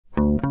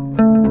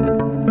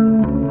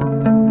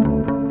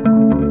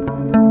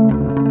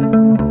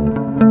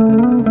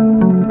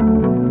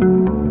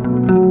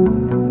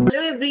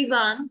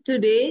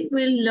Today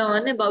we'll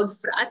learn about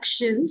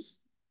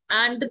fractions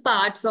and the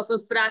parts of a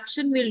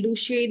fraction. We'll do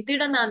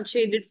shaded and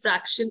unshaded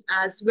fraction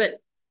as well.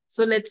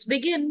 So let's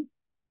begin.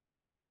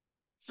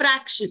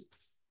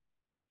 Fractions.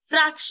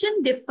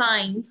 Fraction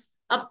defines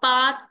a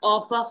part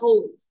of a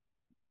whole.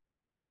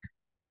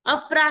 A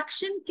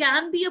fraction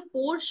can be a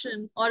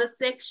portion or a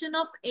section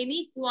of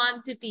any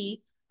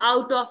quantity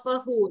out of a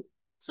whole.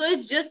 So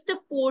it's just a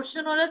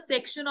portion or a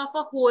section of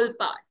a whole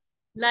part.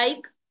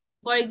 Like,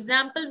 for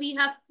example, we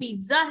have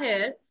pizza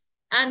here,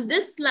 and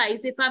this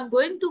slice, if I'm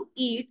going to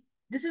eat,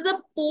 this is a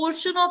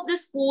portion of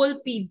this whole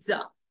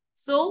pizza.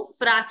 So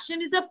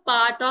fraction is a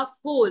part of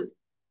whole.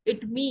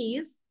 It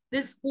means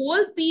this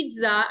whole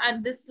pizza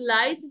and this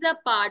slice is a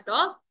part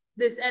of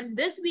this, and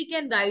this we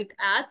can write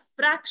as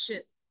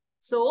fraction.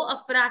 So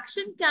a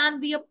fraction can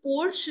be a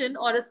portion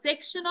or a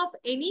section of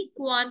any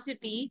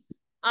quantity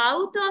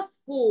out of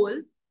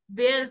whole,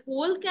 where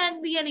whole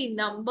can be any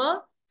number,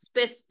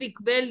 specific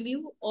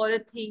value, or a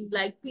thing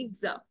like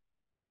pizza.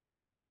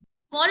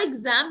 For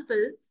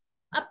example,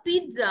 a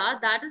pizza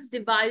that is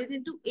divided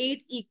into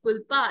 8 equal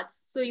parts.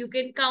 So you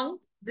can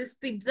count this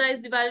pizza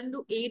is divided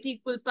into 8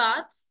 equal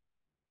parts.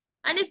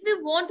 And if we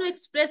want to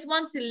express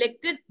one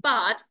selected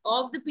part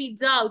of the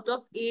pizza out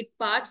of 8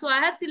 parts, so I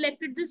have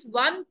selected this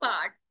one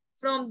part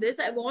from this.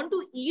 I want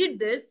to eat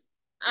this,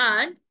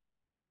 and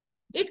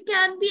it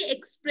can be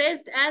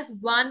expressed as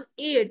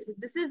 1/8.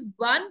 This is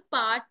one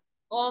part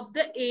of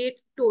the 8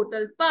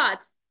 total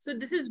parts. So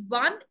this is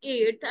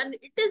 1/8, and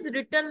it is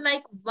written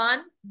like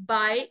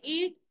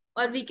 1/8,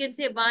 or we can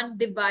say 1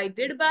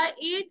 divided by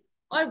 8,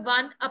 or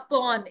 1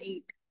 upon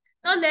 8.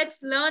 Now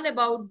let's learn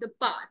about the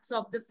parts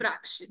of the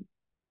fraction.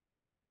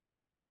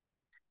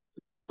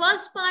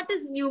 First part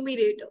is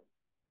numerator.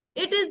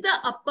 It is the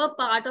upper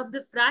part of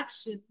the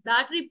fraction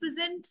that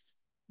represents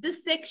the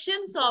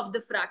sections of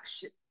the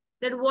fraction.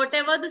 That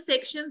whatever the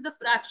sections the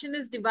fraction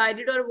is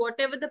divided, or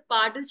whatever the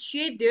part is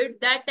shaded,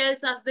 that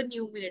tells us the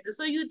numerator.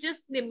 So you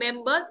just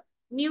remember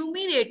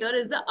numerator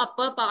is the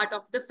upper part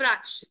of the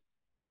fraction.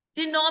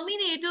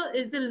 Denominator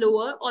is the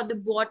lower or the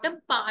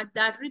bottom part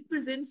that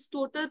represents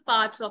total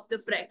parts of the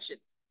fraction.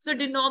 So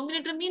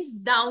denominator means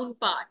down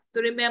part.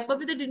 So remember,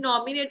 with the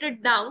denominator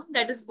down,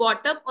 that is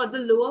bottom or the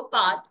lower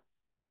part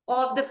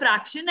of the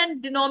fraction,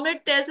 and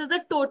denominator tells us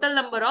the total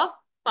number of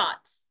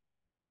parts.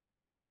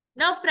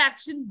 Now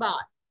fraction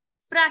bar.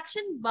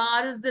 Fraction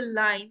bar is the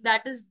line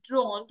that is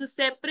drawn to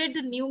separate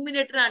the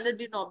numerator and the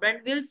denominator,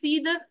 and we'll see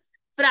the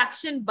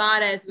fraction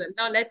bar as well.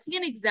 Now let's see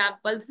an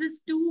example. This is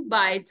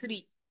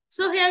 2/3.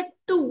 So here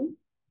 2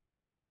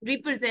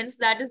 represents,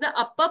 that is the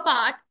upper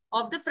part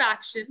of the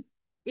fraction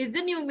is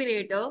the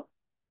numerator,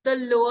 the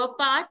lower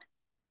part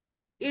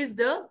is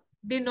the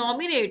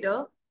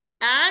denominator,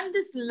 and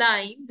this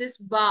line, this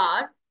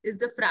bar, is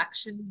the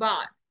fraction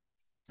bar.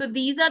 So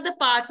these are the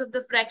parts of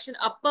the fraction.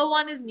 Upper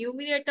one is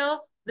numerator,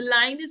 the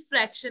line is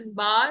fraction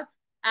bar,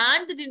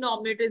 and the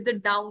denominator is the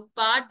down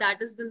part,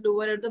 that is the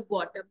lower or the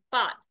bottom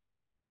part.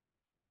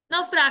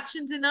 Now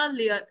fractions in our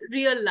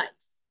real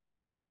life.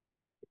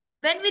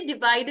 When we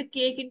divide a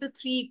cake into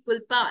 3 equal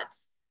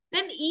parts,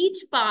 then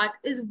each part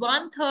is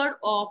 1/3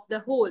 of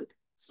the whole.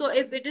 So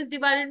if it is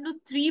divided into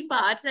 3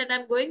 parts and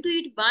I'm going to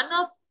eat one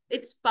of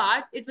its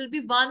part, it will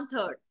be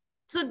 1/3.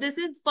 So this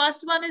is,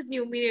 first one is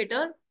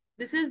numerator.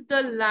 This is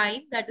the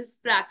line, that is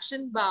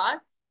fraction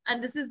bar,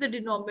 and this is the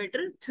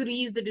denominator.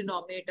 3 is the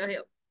denominator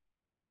here.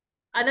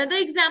 Another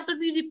example,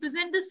 we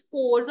represent the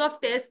scores of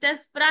test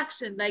as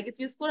fraction. Like if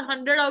you score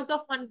 100 out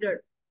of 100,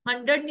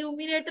 100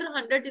 numerator,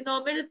 100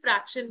 denominator,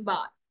 fraction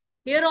bar.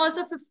 Here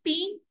also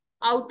 15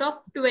 out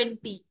of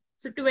 20.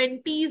 So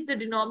 20 is the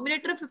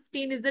denominator,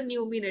 15 is the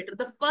numerator.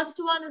 The first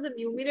one is the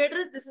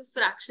numerator, this is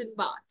fraction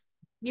bar.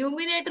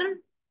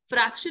 Numerator,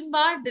 fraction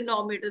bar,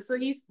 denominator. So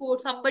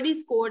somebody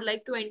scored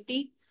like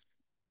 20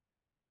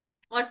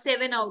 or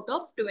 7 out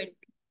of 20.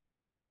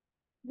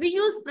 We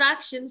use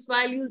fractions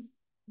while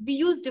we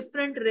use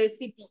different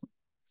recipes.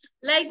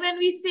 Like when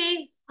we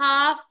say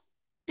half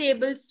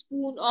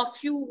tablespoon of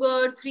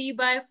sugar,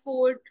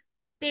 3/4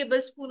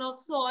 tablespoon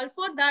of salt,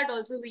 for that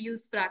also we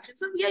use fraction.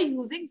 So we are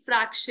using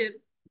fraction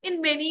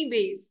in many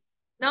ways.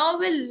 Now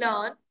we'll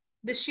learn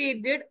the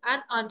shaded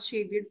and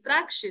unshaded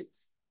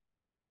fractions.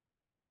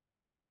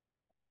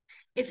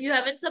 If you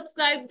haven't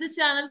subscribed to the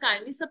channel,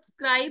 kindly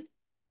subscribe.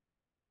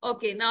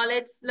 Okay, now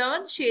let's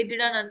learn shaded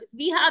and unshaded.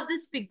 We have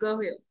this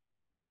figure here.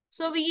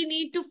 So we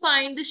need to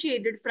find the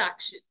shaded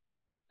fraction.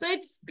 So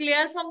it's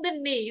clear from the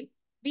name,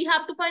 we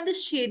have to find the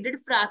shaded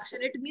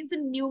fraction. It means the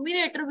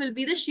numerator will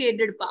be the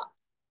shaded part.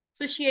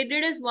 So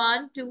shaded is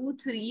 1, 2,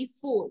 3,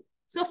 4.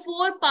 So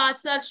 4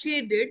 parts are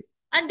shaded,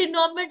 and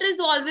denominator is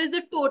always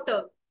the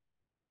total.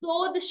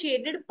 So the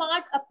shaded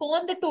part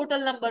upon the total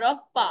number of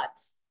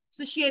parts.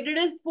 So shaded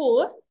is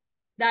 4.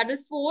 That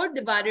is 4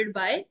 divided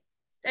by,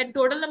 and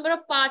total number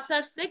of parts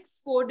are 6.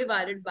 4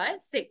 divided by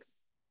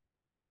 6.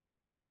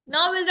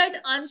 Now we'll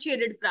write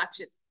unshaded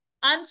fraction.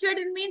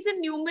 Unshaded means in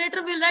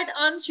numerator we'll write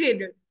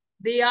unshaded.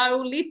 They are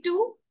only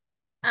 2,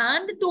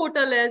 and the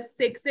total is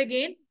 6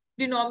 again.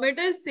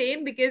 Denominator is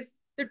same because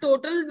the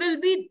total will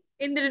be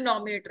in the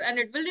denominator and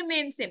it will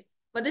remain same.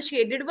 But the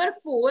shaded were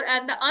 4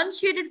 and the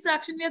unshaded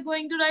fraction we are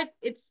going to write,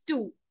 it's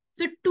 2.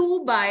 So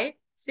 2 by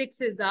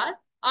 6 is our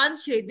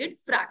unshaded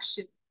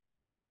fraction.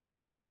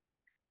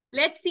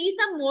 Let's see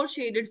some more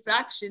shaded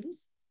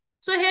fractions.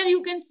 So here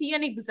you can see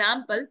an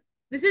example.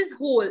 This is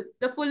whole,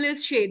 the full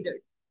is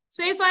shaded.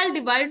 So if I'll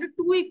divide into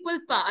two equal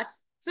parts,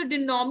 so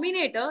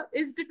denominator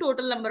is the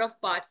total number of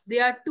parts. They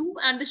are 2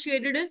 and the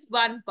shaded is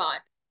 1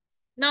 part.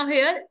 Now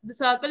here, the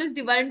circle is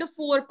divided into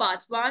 4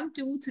 parts. 1,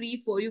 2,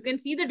 3, 4. You can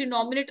see the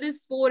denominator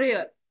is 4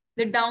 here,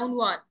 the down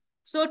one.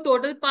 So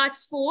total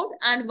parts 4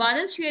 and 1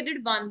 is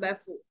shaded 1 by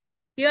 4.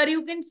 Here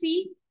you can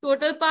see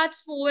total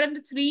parts 4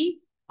 and 3.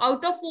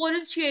 Out of 4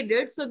 is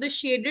shaded. So the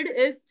shaded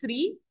is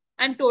 3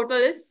 and total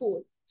is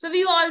 4. So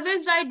we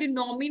always write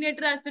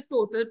denominator as the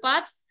total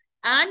parts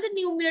and the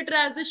numerator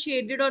as the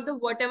shaded or the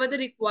whatever the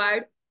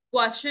required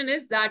question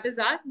is, that is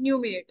our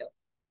numerator.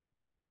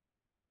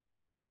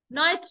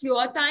 Now it's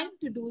your time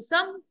to do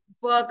some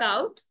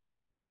workout.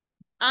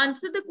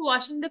 Answer the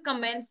question in the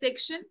comment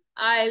section.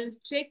 I'll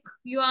check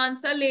your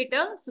answer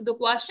later. So the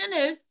question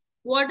is,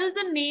 what is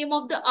the name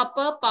of the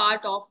upper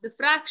part of the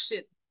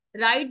fraction?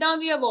 Write down,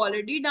 we have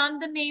already done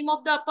the name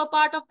of the upper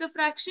part of the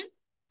fraction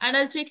and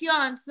I'll check your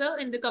answer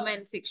in the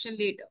comment section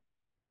later.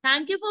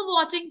 Thank you for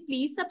watching.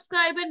 Please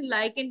subscribe and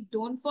like and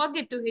don't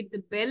forget to hit the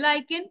bell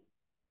icon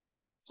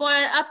for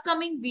our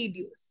upcoming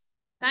videos.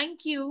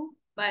 Thank you.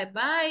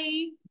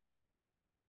 Bye-bye.